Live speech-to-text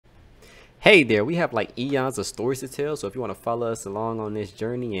Hey there, we have like eons of stories to tell, so if you want to follow us along on this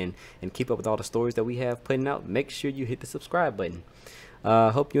journey and keep up with all the stories that we have putting out, make sure you hit the subscribe button.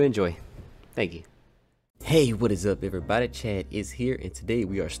 Hope you enjoy. Thank you. Hey, what is up everybody? Chad is here, and today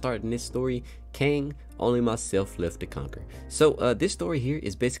we are starting this story, Kang, Only Myself Left to Conquer. So this story here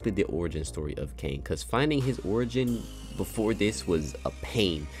is basically the origin story of Kang, because finding his origin before this was a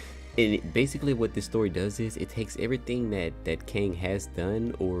pain. And basically what this story does is it takes everything that Kang has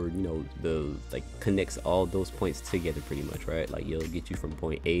done, or connects all those points together pretty much, right? Like it'll get you from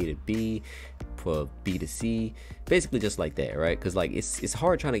point A to B, from B to C, basically just like that, right? Because like it's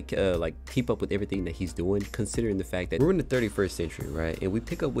hard trying to keep up with everything that he's doing, considering the fact that we're in the 31st century, right? And we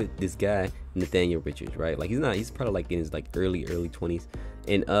pick up with this guy Nathaniel Richards, right? Like he's probably like in his like early 20s,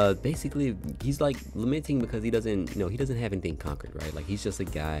 and basically he's like lamenting because he doesn't have anything conquered, right? Like he's just a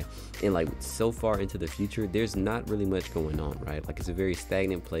guy, and like so far into the future there's not really much going on, right? Like it's a very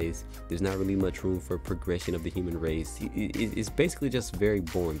stagnant place. There's not really much room for progression of the human race. It's basically just very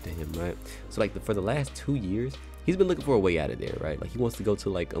boring to him, right? So like for the last 2 years he's been looking for a way out of there, right? Like he wants to go to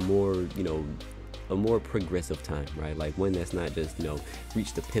like a more progressive time, right? Like one that's not just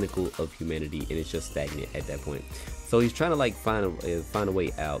reach the pinnacle of humanity and it's just stagnant at that point. So he's trying to like find a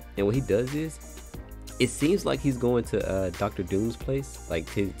way out, and what he does is it seems like he's going to Dr. Doom's place,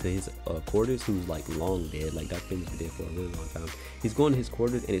 like to his quarters, who's like long dead. Like Dr. Doom's been dead for a really long time. He's going to his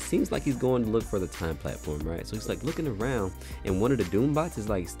quarters, and it seems like he's going to look for the time platform, right? So he's like looking around, and one of the Doom bots is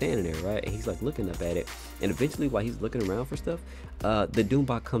like standing there, right? And he's like looking up at it, and eventually while he's looking around for stuff, the Doom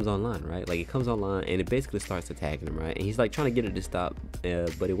bot comes online, right? Like it comes online and it basically starts attacking him, right? And he's like trying to get it to stop,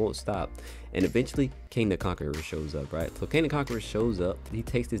 but it won't stop. And eventually Kang the Conqueror shows up, right? So Kang the Conqueror shows up, he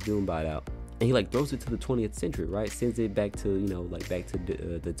takes this Doom bot out, and he like throws it to the 20th century, right? Sends it back to back to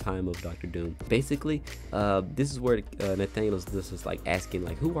the time of Dr. Doom. Basically this is where Nathaniel is just like asking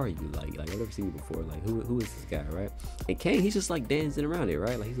like, who are you? Like I've never seen you before. Like who is this guy, right? And Kang, he's just like dancing around it,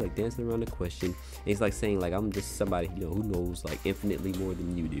 right? Like he's like dancing around the question, and he's like saying like, I'm just somebody who knows like infinitely more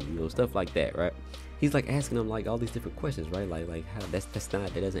than you do, stuff like that, right? He's like asking him like all these different questions, right? Like how that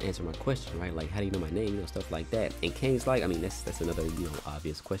doesn't answer my question, right? Like how do you know my name, stuff like that. And Kang's like, I mean that's another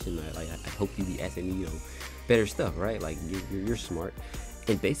obvious question. Like I hope you be asking me better stuff, right? Like you're smart.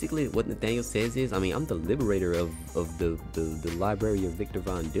 And basically what Nathaniel says is, I mean, I'm the liberator of the library of Victor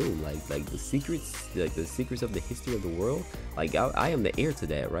Von Doom, like the secrets of the history of the world. Like I am the heir to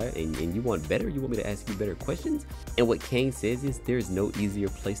that, right? And you want better? You want me to ask you better questions? And what Kang says is, there is no easier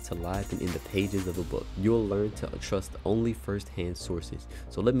place to lie than in the pages of a book. You'll learn to trust only first-hand sources.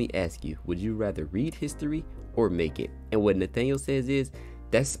 So let me ask you, would you rather read history or make it? And what Nathaniel says is,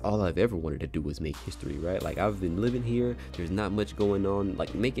 that's all I've ever wanted to do, was make history, right? Like I've been living here, there's not much going on.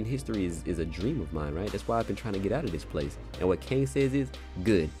 Like making history is a dream of mine, right? That's why I've been trying to get out of this place. And what Kang says is,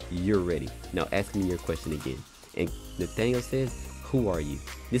 good, you're ready. Now ask me your question again. And Nathaniel says, who are you?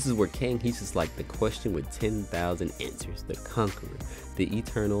 This is where Kang, he's just like the question with 10,000 answers. The Conqueror, the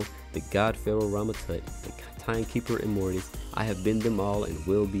Eternal, the God Pharaoh Ramatut, the Timekeeper Immortus. I have been them all and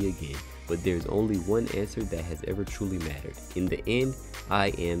will be again. But there's only one answer that has ever truly mattered. In the end, I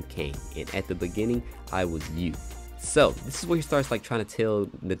am Kang, and at the beginning, I was you. So this is where he starts like trying to tell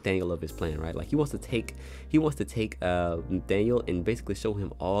Nathaniel of his plan, right? Like he wants to take Nathaniel and basically show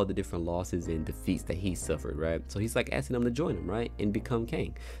him all the different losses and defeats that he suffered, right? So he's like asking him to join him, right, and become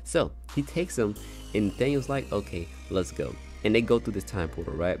Kang. So he takes him, and Nathaniel's like, okay, let's go. And they go through this time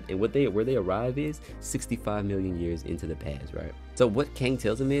portal, right? And where they arrive is 65 million years into the past, right? So what Kang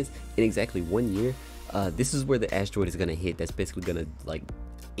tells him is, in exactly 1 year, this is where the asteroid is gonna hit. That's basically gonna like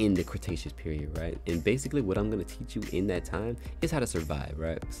in the Cretaceous period, right? And basically what I'm going to teach you in that time is how to survive,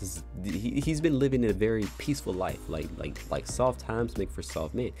 right? He's been living a very peaceful life, like soft times make for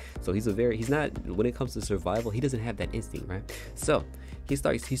soft men. So he's not, when it comes to survival, he doesn't have that instinct, right? So he's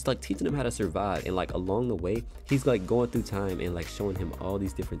like teaching him how to survive, and like along the way he's like going through time and like showing him all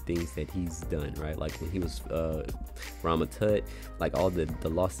these different things that he's done, right? Like when he was Ramatut, like all the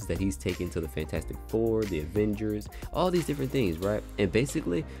losses that he's taken to the Fantastic Four, the Avengers, all these different things, right? And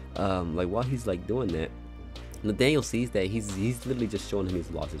basically like while he's like doing that, Nathaniel sees that he's literally just showing him his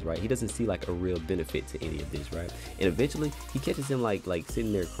losses, right? He doesn't see like a real benefit to any of this, right? And eventually he catches him like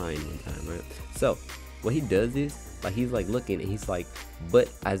sitting there crying one time, right? So what he does is, like he's like looking, and he's like, but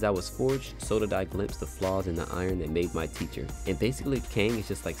as I was forged, so did I glimpse the flaws in the iron that made my teacher. And basically Kang is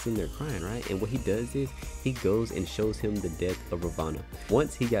just like sitting there crying, right? And what he does is he goes and shows him the death of Ravana.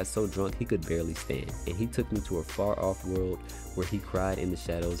 Once he got so drunk he could barely stand, and he took me to a far off world where he cried in the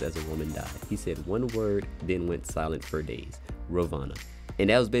shadows as a woman died. He said one word, then went silent for days: Ravana. And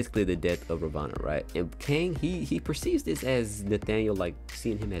that was basically the death of Ravana, right? And Kang, he perceives this as Nathaniel like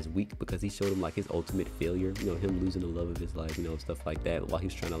seeing him as weak because he showed him like his ultimate failure, you know, him losing the love of his life, you know, stuff like that, while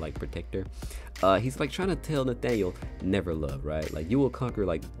he's trying to like protect her. He's like trying to tell Nathaniel, never love, right? Like you will conquer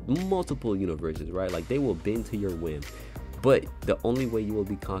like multiple universes, right? Like they will bend to your whim, but the only way you will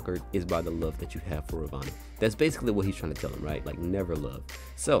be conquered is by the love that you have for Ravana. That's basically what he's trying to tell him, right? Like never love.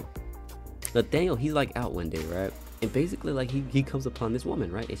 So Nathaniel, he's like out one day, right? And basically like he comes upon this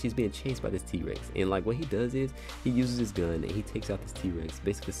woman, right? And she's being chased by this T-Rex. And like what he does is he uses his gun and he takes out this T-Rex,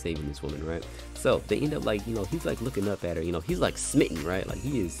 basically saving this woman, right? So they end up like, you know, he's like looking up at her, you know, he's like smitten, right? Like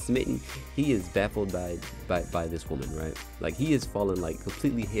he is smitten. He is baffled by this woman, right? Like he is falling like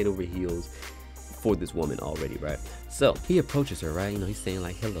completely head over heels for this woman already, right? So he approaches her, right? You know, he's saying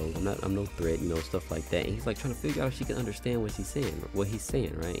like, hello, I'm no threat, you know, stuff like that. And he's like trying to figure out if she can understand what he's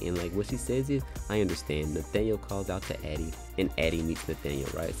saying, right? And like what she says is, I understand. Nathaniel calls out to Addie, and Addie meets Nathaniel,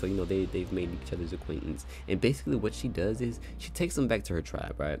 right? So, you know, they've made each other's acquaintance. And basically what she does is she takes him back to her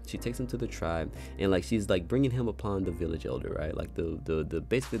tribe, right? She takes him to the tribe, and like she's like bringing him upon the village elder, right? Like the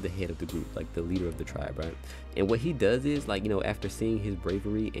basically the head of the group, like the leader of the tribe, right? And what he does is like, you know, after seeing his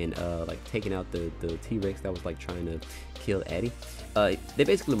bravery and like taking out the T-Rex that was like trying to kill Addie, they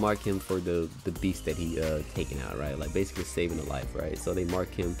basically mark him for the beast that he taken out, right? Like basically saving a life, right? So they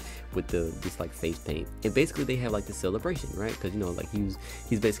mark him with this like face paint, and basically they have like the celebration, right? Because, you know, like he's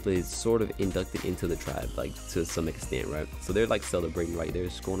basically sort of inducted into the tribe, like to some extent, right? So they're like celebrating, right? They're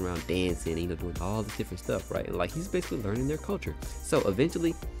just going around dancing, you know, doing all this different stuff, right? And like he's basically learning their culture. So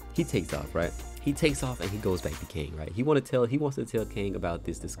eventually he takes off, right? He takes off and he goes back to Kang, right? He wants to tell Kang about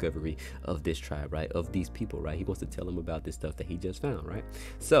this discovery of this tribe, right? Of these people, right? He wants to tell him about this stuff that he just found, right?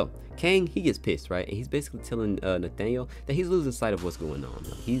 So Kang, he gets pissed, right? And he's basically telling Nathaniel that he's losing sight of what's going on.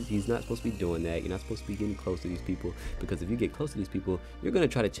 He's not supposed to be doing that. You're not supposed to be getting close to these people, because if you get close to these people, you're gonna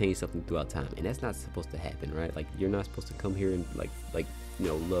try to change something throughout time, and that's not supposed to happen, right? Like you're not supposed to come here and like you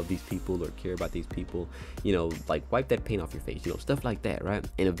know, love these people or care about these people, you know, like wipe that paint off your face, you know, stuff like that, right?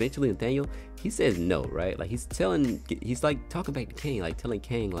 And eventually Nathaniel, he says no, right? Like he's like talking back to Kang, like telling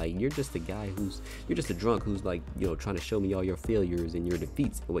Kang, like, you're just a guy you're just a drunk who's like, you know, trying to show me all your failures and your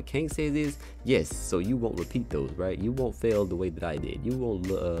defeats. And what Kang says is, yes, so you won't repeat those, right? You won't fail the way that I did. You won't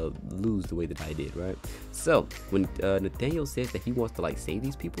lose the way that I did, right? So when Nathaniel says that he wants to like save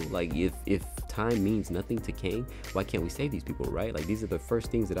these people, like if time means nothing to Kang, why can't we save these people, right? Like these are the first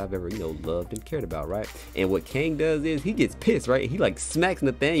things that I've ever, you know, loved and cared about, right? And what Kang does is he gets pissed, right? He like smacks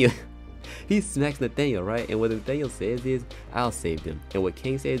Nathaniel. He smacks Nathaniel, right? And what Nathaniel says is, I'll save them. And what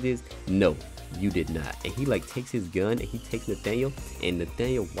Kang says is, no, you did not. And he like takes his gun and he takes Nathaniel, and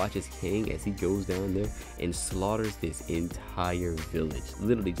Nathaniel watches Kang as he goes down there and slaughters this entire village.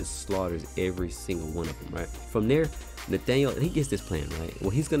 Literally just slaughters every single one of them, right? From there, Nathaniel, he gets this plan, right?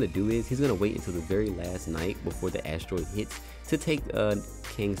 What he's gonna do is he's gonna wait until the very last night before the asteroid hits to take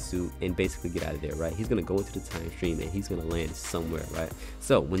Kang's suit and basically get out of there, right? He's gonna go into the time stream and he's gonna land somewhere, right?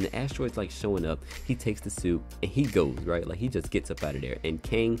 So when the asteroid's like showing up, he takes the suit and he goes, right? Like he just gets up out of there, and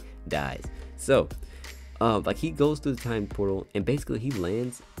Kang dies. So like he goes through the time portal and basically he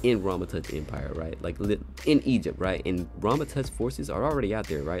lands in Ramatut's empire, right? Like in Egypt, right? And Ramatut's forces are already out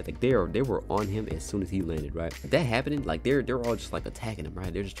there, right? Like they were on him as soon as he landed, right? That happening, like they're all just like attacking him,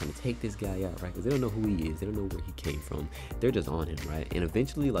 right? They're just trying to take this guy out, right? Because they don't know who he is, they don't know where he came from. They're just on him, right? And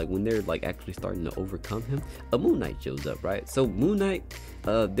eventually, like when they're like actually starting to overcome him, a Moon Knight shows up, right? So Moon Knight,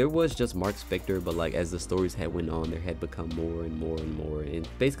 there was just Mark Spector, but like as the stories had went on, there had become more and more and more. And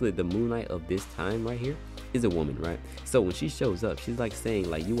basically the Moon Knight of this time right here is a woman, right? So when she shows up, she's like saying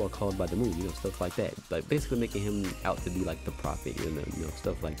like, you are called by the moon, you know, stuff like that, like basically making him out to be like the prophet, you know,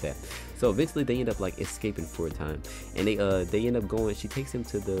 stuff like that. So eventually they end up like escaping for a time, and they end up going, she takes him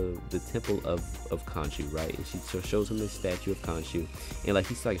to the temple of Khonshu, right? And she shows him the statue of Khonshu, and like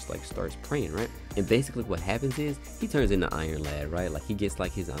he starts praying, right? And basically what happens is he turns into Iron Lad, right? Like he gets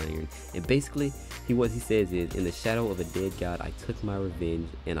like his iron, and basically what he says is, in the shadow of a dead god I took my revenge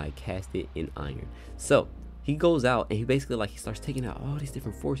and I cast it in iron. So he goes out and he basically like he starts taking out all these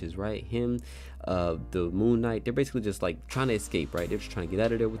different forces, right? Him, the Moon Knight, they're basically just like trying to escape, right? They're just trying to get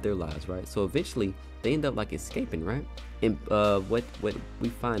out of there with their lives, right? So eventually they end up like escaping, right? And what we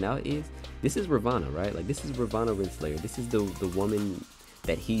find out is this is Ravana, right? Like this is Ravana Renslayer. This is the woman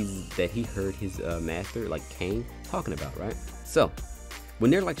that he heard his master, like Kang, talking about, right? So when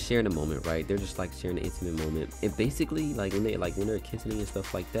they're like sharing a moment, right? They're just like sharing an intimate moment, and basically like when they're kissing and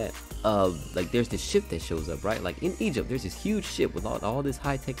stuff like that, like there's this ship that shows up, right? Like in Egypt, there's this huge ship with all this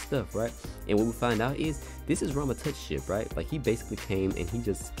high-tech stuff, right? And what we find out is this is Ramatut's ship, right? Like he basically came and he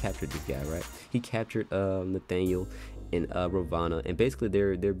just captured this guy, right? He captured Nathaniel, and Ravana, and basically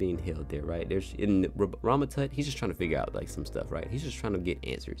they're being held there, right? There's in Ramatut, he's just trying to figure out like some stuff, right? He's just trying to get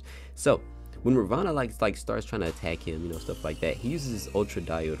answers. So when Ravana like starts trying to attack him, you know, stuff like that, he uses his ultra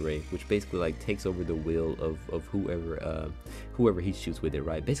diode ray, which basically like takes over the will of whoever he shoots with it,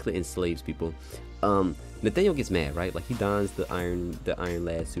 right? Basically enslaves people. Nathaniel gets mad, right? Like he dons the iron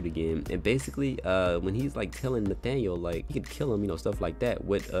lad suit again, and basically when he's like telling Nathaniel like he could kill him, you know, stuff like that,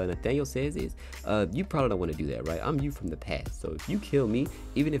 what Nathaniel says is you probably don't want to do that, right? I'm you from the past, so if you kill me,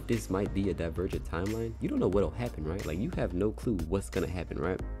 even if this might be a divergent timeline, you don't know what'll happen, right? Like you have no clue what's gonna happen,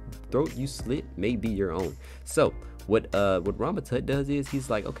 right? Throat you slit may be your own. So what Ramatut does is he's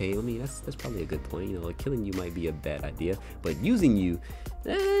like, okay, I mean that's probably a good point, you know, like killing you might be a bad idea, but using you,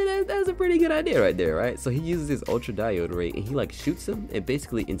 that's a pretty good idea right there, right? So he uses his ultra diode ray and he like shoots him and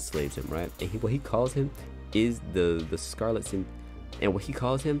basically enslaves him, right? And what he calls him is the Scarlet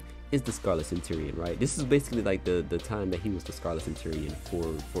Centurion, right? This is basically like the time that he was the Scarlet Centurion for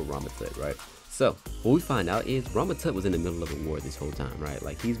Ramatut, right? So what we find out is Ramatut was in the middle of a war this whole time, right?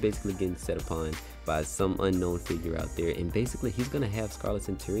 Like he's basically getting set upon by some unknown figure out there, and basically he's gonna have Scarlet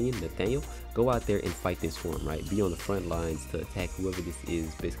Centurion Nathaniel go out there and fight this for him, right? Be on the front lines to attack whoever this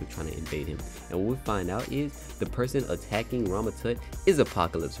is basically trying to invade him. And what we find out is the person attacking Ramatut is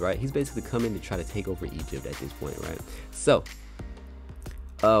Apocalypse, right? He's basically coming to try to take over Egypt at this point, right? So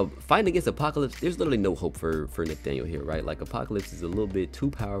fighting against Apocalypse, there's literally no hope for Nathaniel here, right? Like Apocalypse is a little bit too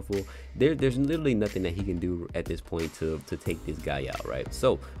powerful. There's literally nothing that he can do at this point to take this guy out, right?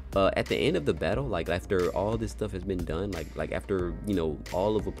 So at the end of the battle, like after all this stuff has been done, like after, you know,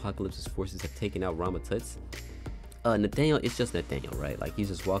 all of Apocalypse's forces have taken out Ramatut's, Nathaniel, it's just Nathaniel, right? Like he's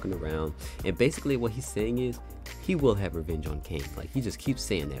just walking around, and basically what he's saying is he will have revenge on Kang. Like he just keeps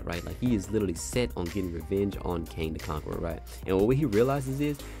saying that, right? Like he is literally set on getting revenge on Kang the Conqueror, right? And what he realizes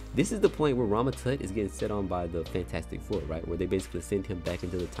is this is the point where Ramatut is getting set on by the Fantastic Four, right? Where they basically sent him back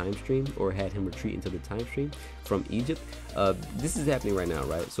into the time stream, or had him retreat into the time stream from Egypt. This is happening right now,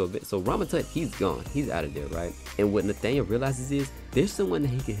 right? So Ramatut, he's gone, he's out of there, right? And what Nathaniel realizes is there's someone that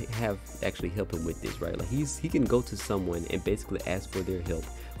he can have actually help him with this, right? Like he can go to someone and basically ask for their help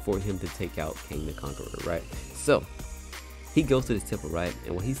for him to take out Kang the Conqueror, right? So he goes to this temple, right?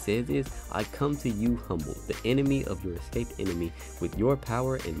 And what he says is, I come to you humble, the enemy of your escaped enemy. With your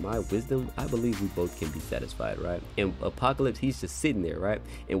power and my wisdom, I believe we both can be satisfied, right? And Apocalypse, he's just sitting there, right?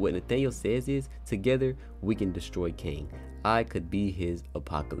 And what Nathaniel says is, together we can destroy Kang. I could be his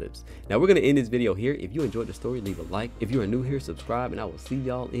Apocalypse. Now we're going to end this video here. If you enjoyed the story, leave a like. If you are new here, subscribe, and I will see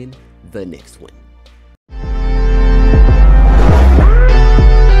y'all in the next one.